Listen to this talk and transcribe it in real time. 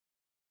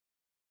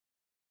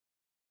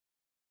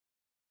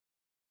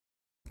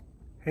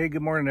Hey,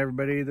 good morning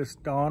everybody. This is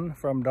Don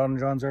from Don and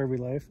John's RV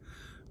Life.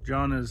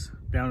 John is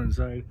down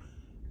inside.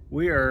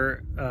 We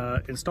are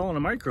installing a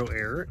micro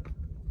air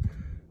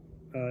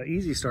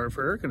easy start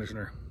for air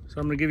conditioner. So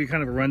I'm going to give you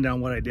kind of a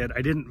rundown what I did.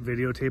 I didn't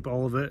videotape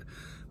all of it,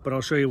 but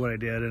I'll show you what I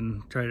did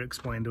and try to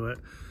explain to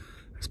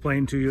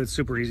you. It's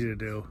super easy to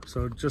do.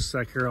 So just a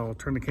sec here, I'll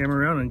turn the camera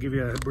around and give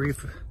you a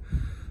brief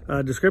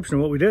description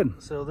of what we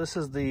did. So this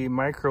is the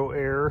micro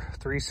air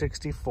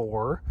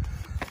 364.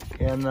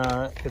 And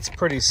it's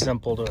pretty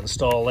simple to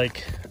install.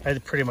 Like, I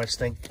pretty much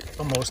think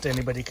almost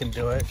anybody can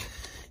do it.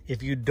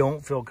 If you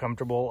don't feel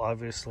comfortable,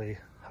 obviously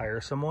hire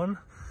someone.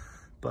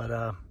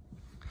 But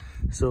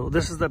so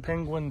this is the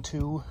Penguin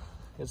 2.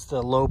 It's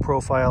the low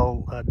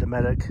profile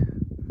Dometic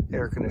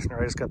air conditioner.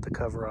 I just got the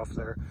cover off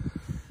there.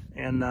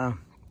 And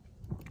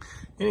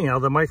anyhow,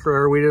 the micro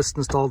air we just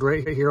installed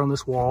right here on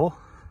this wall.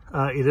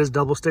 It is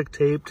double stick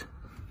taped,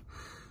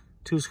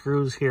 2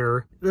 screws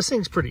here. This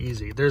thing's pretty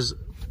easy. There's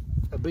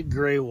a big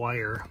gray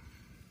wire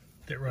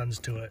that runs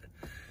to it.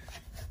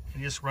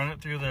 You just run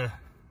it through the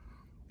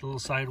little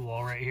side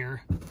wall right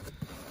here.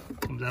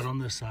 Comes out on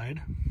this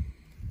side.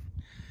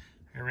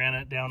 I ran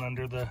it down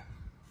under the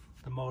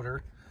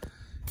motor.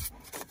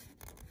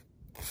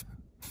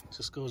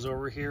 Just goes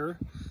over here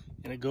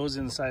and it goes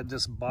inside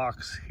this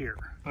box here.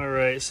 All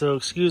right, so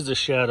excuse the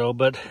shadow,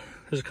 but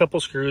there's a couple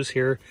screws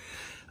here.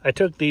 I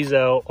took these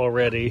out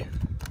already.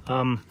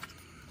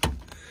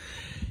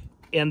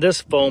 And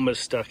this foam is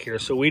stuck here,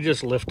 so we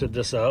just lifted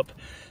this up.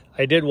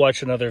 I did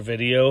watch another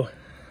video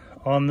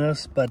on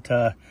this, but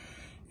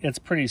it's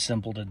pretty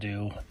simple to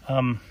do.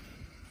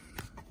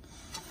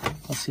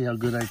 Let's see how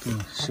good I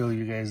can show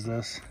you guys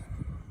this.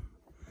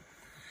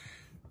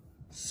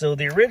 So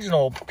the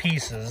original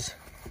pieces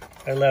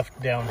I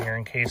left down here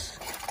in case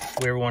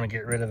we ever want to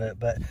get rid of it,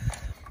 but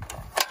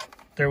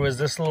there was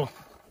this little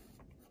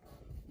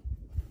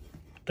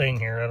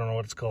thing here, I don't know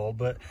what it's called,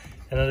 but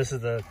and then this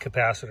is the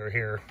capacitor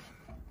here.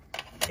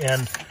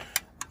 And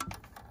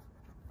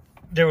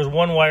there was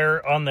one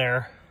wire on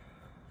there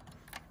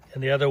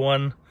and the other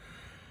one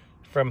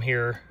from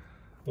here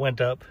went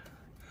up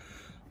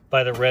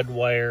by the red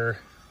wire,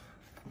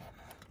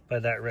 by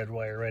that red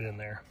wire right in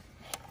there.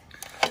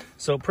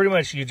 So pretty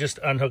much you just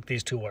unhook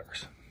these 2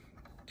 wires.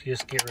 You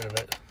just get rid of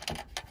it.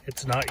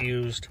 It's not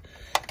used.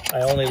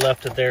 I only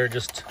left it there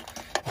just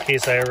in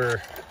case I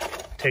ever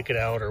take it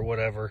out or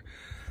whatever.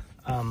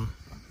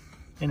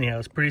 Anyhow,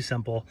 it's pretty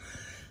simple.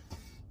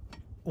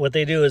 What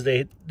they do is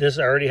this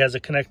already has a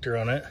connector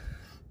on it.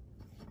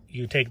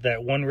 You take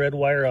that one red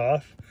wire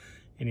off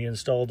and you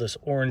install this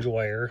orange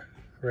wire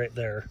right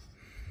there.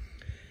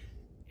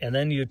 And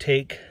then you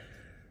take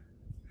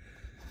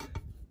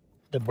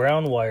the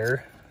brown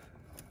wire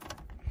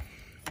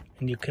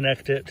and you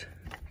connect it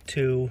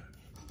to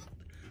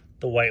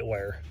the white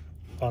wire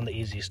on the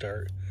Easy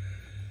Start.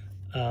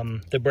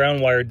 The brown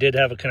wire did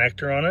have a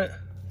connector on it.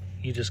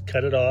 You just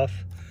cut it off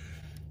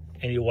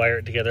and you wire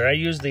it together. I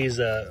use these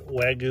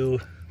Wago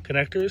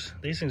connectors.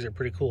 These things are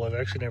pretty cool. I've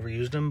actually never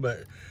used them,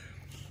 but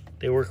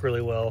they work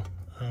really well.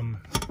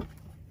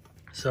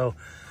 So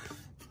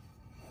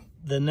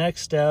the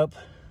next step,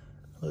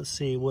 let's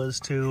see,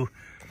 was to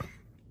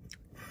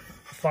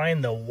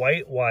find the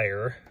white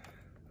wire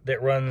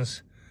that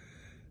runs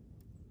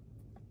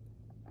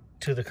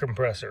to the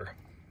compressor.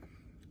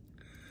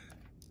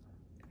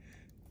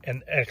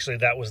 And actually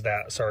that was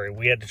that, sorry.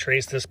 We had to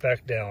trace this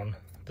back down,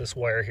 this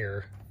wire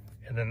here,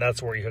 and then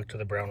that's where you hook to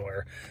the brown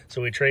wire.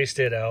 So we traced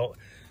it out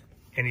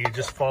and you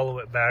just follow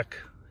it back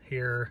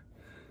here,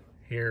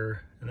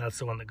 here, and that's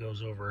the one that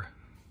goes over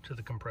to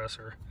the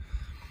compressor.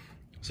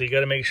 So you got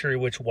to make sure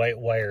which white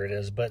wire it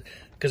is, but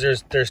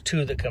because there's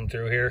 2 that come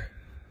through here,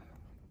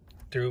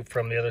 through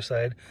from the other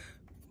side.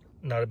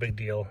 Not a big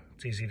deal.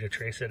 It's easy to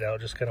trace it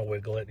out. Just kind of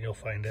wiggle it and you'll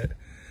find it.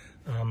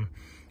 And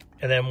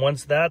then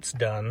once that's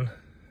done,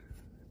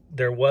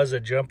 there was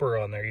a jumper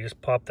on there. You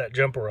just pop that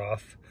jumper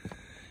off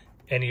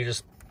and you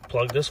just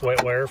plug this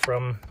white wire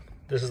from,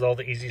 this is all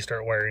the Easy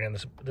Start wiring in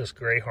this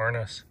gray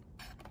harness.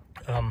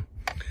 So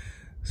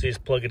you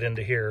just plug it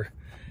into here.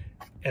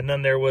 And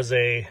then there was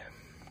the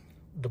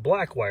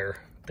black wire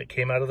that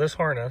came out of this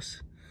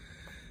harness.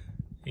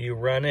 You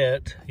run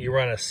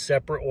a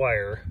separate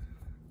wire.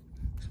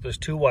 So there's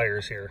 2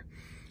 wires here.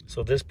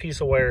 So this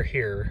piece of wire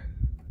here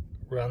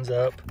runs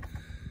up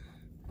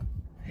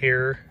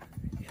here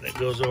and it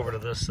goes over to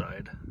this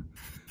side,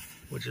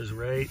 which is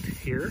right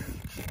here.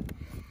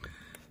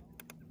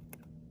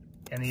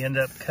 And you end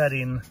up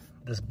cutting,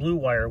 this blue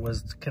wire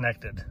was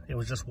connected. It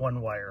was just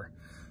 1 wire.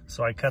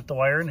 So I cut the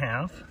wire in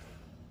half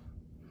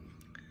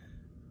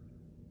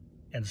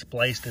and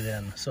spliced it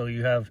in. So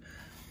you have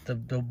the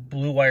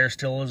blue wire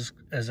still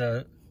as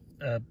a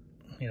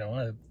you know,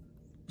 a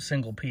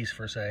single piece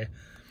per se.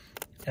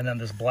 And then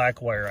this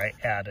black wire I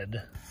added.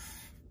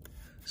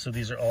 So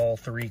these are all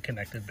 3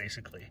 connected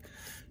basically.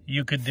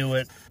 You could do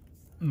it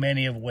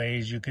many of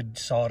ways. You could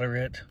solder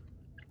it,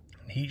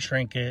 heat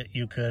shrink it.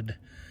 You could,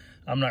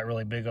 I'm not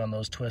really big on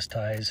those twist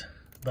ties,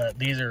 but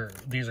these are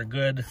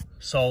good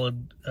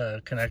solid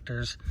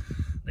connectors.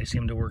 They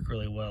seem to work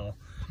really well.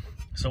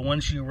 So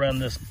once you run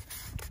this,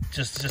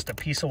 just a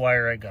piece of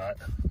wire I got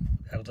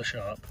out of the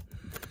shop.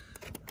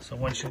 So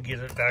once you get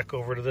it back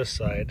over to this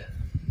side,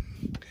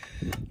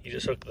 you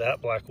just hook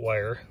that black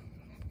wire,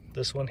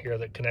 this one here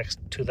that connects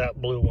to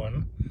that blue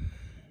one,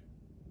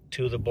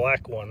 to the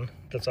black one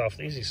that's off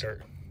the Easy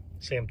Start.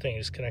 Same thing,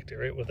 you just connect it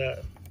right with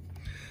that.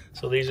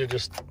 So these are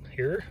just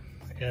here,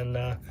 and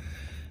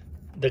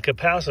the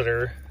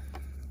capacitor,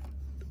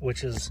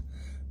 which is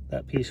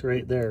that piece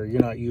right there,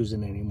 you're not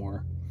using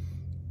anymore.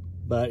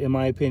 But in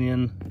my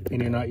opinion,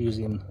 and you're not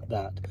using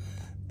that.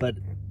 But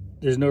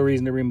there's no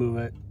reason to remove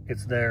it.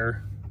 It's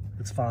there,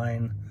 it's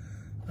fine.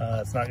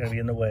 It's not gonna be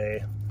in the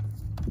way.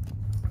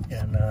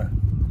 And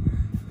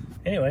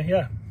anyway,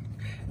 yeah.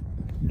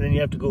 And then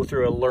you have to go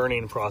through a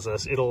learning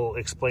process. It'll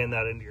explain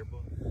that into your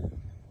book.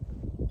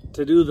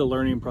 To do the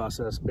learning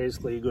process,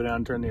 basically you go down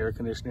and turn the air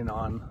conditioning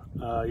on.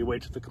 You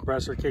wait till the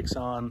compressor kicks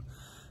on.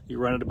 You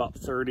run it about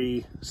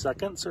 30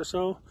 seconds or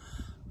so.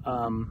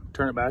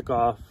 Turn it back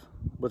off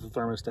with the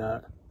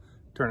thermostat.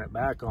 Turn it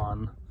back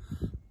on.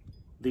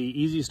 The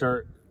Easy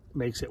Start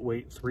makes it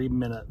wait 3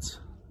 minutes,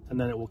 and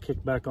then it will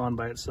kick back on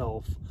by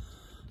itself.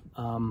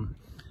 And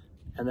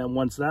then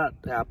once that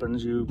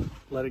happens, you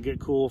let it get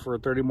cool for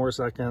 30 more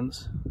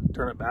seconds,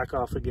 turn it back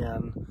off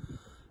again,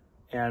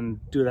 and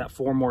do that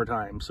 4 more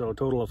times. So a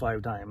total of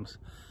 5 times.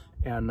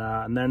 And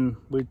then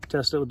we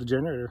test it with the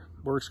generator.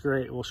 Works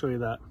great. We'll show you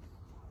that.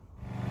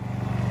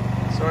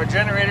 So our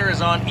generator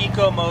is on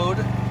eco mode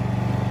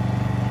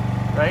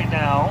right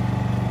now.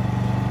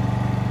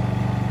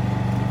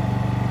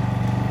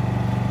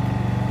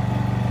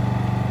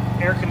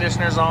 Air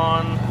conditioner's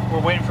on. We're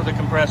waiting for the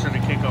compressor to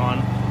kick on.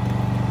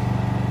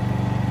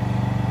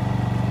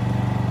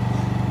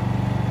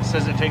 It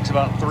says it takes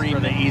about 3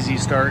 minutes for the Easy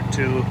Start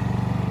to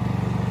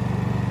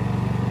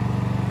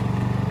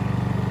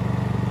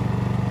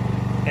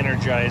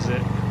energize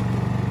it.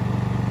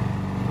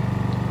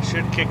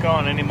 Should kick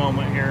on any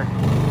moment here.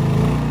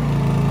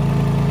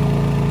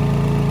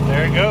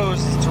 There it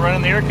goes. It's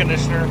running the air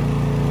conditioner.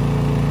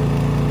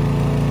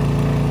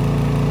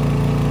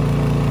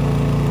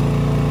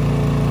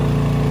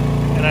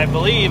 And I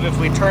believe if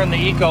we turn the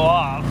eco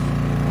off,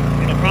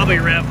 it'll probably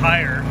rev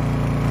higher.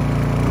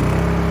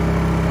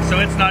 So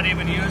it's not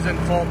even using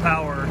full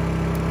power.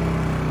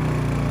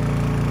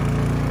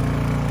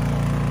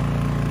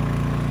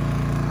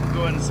 We'll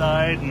go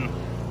inside and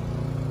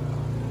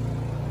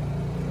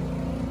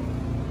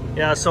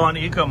yeah, so on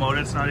eco mode,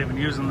 it's not even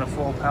using the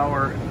full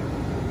power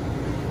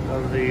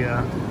of the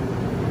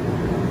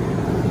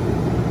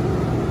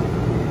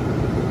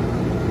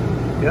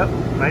yep,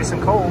 nice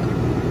and cold.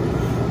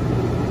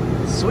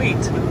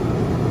 Sweet.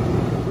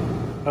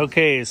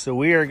 Okay, so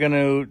we are going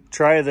to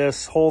try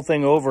this whole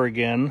thing over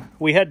again.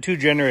 We had 2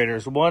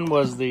 generators. One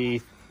was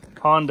the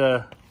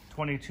Honda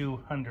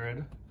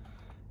 2200,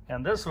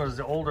 and this was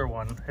the older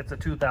one. It's a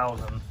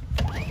 2000.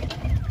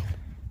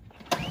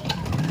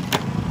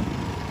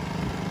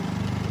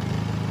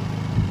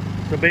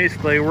 So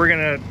basically, we're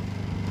going to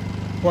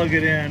plug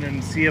it in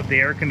and see if the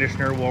air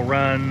conditioner will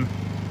run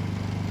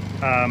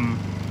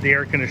the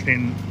air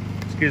conditioning,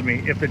 excuse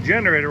me, if the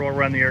generator will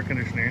run the air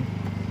conditioning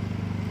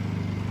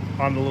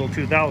on the little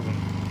 2000.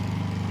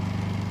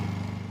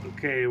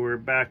 Okay, we're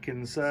back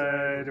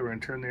inside. We're gonna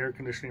turn the air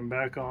conditioning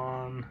back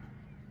on.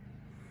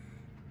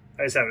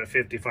 I just have it at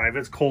 55.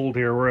 It's cold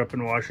here. We're up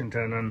in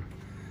Washington, and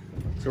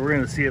so we're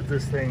gonna see if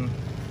this thing,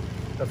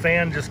 the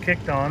fan just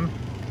kicked on.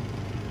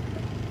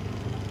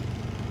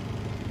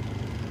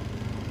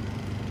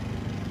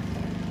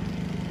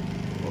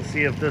 We'll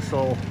see if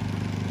this'll,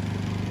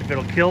 if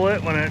it'll kill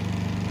it when it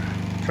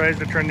tries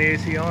to turn the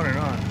AC on or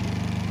not.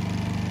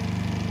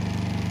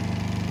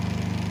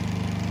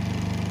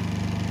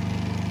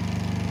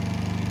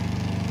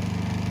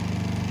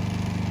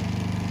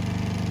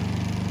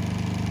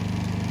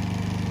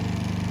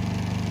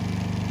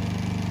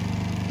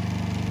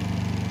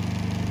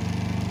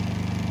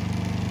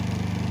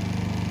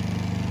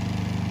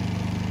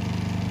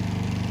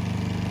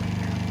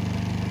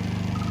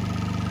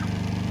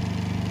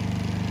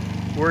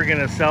 We're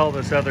gonna sell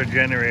this other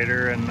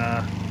generator, and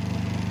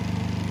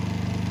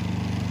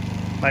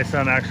my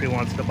son actually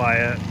wants to buy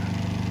it.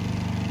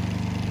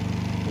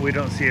 We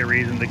don't see a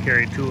reason to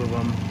carry 2 of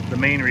them. The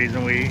main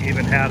reason we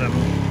even had them,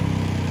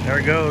 there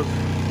it goes,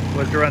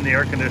 was to run the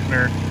air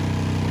conditioner,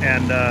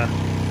 and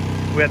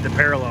we had the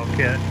parallel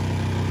kit.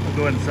 We'll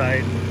go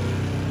inside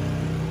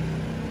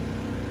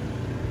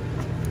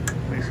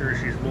and make sure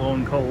she's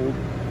blowing cold.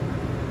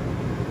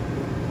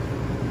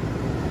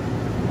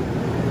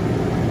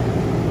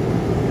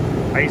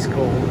 Ice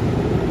cold.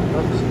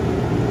 Oops.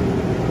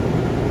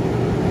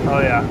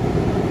 Oh yeah.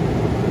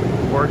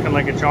 Working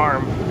like a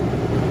charm.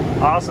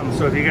 Awesome.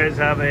 So if you guys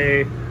have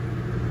a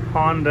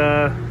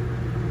Honda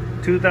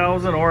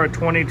 2000 or a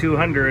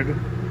 2200,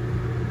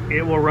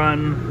 it will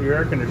run your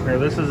air conditioner.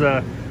 This is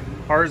a,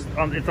 ours,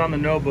 it's on the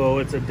Nobo.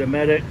 It's a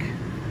Dometic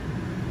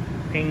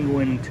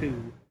Penguin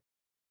 2.